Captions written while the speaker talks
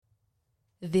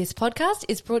This podcast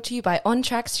is brought to you by On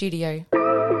Track Studio.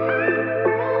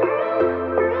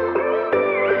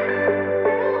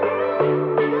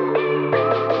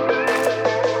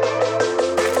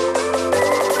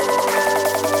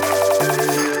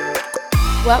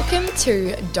 Welcome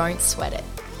to Don't Sweat It.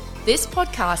 This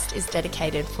podcast is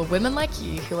dedicated for women like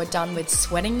you who are done with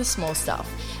sweating the small stuff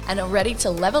and are ready to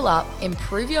level up,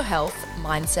 improve your health,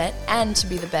 mindset, and to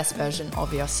be the best version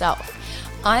of yourself.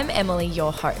 I'm Emily,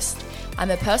 your host. I'm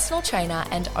a personal trainer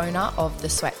and owner of The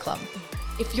Sweat Club.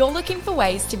 If you're looking for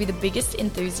ways to be the biggest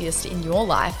enthusiast in your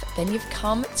life, then you've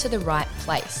come to the right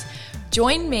place.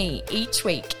 Join me each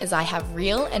week as I have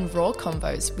real and raw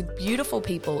convos with beautiful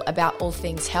people about all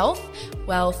things health,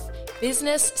 wealth,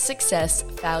 business, success,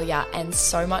 failure, and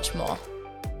so much more.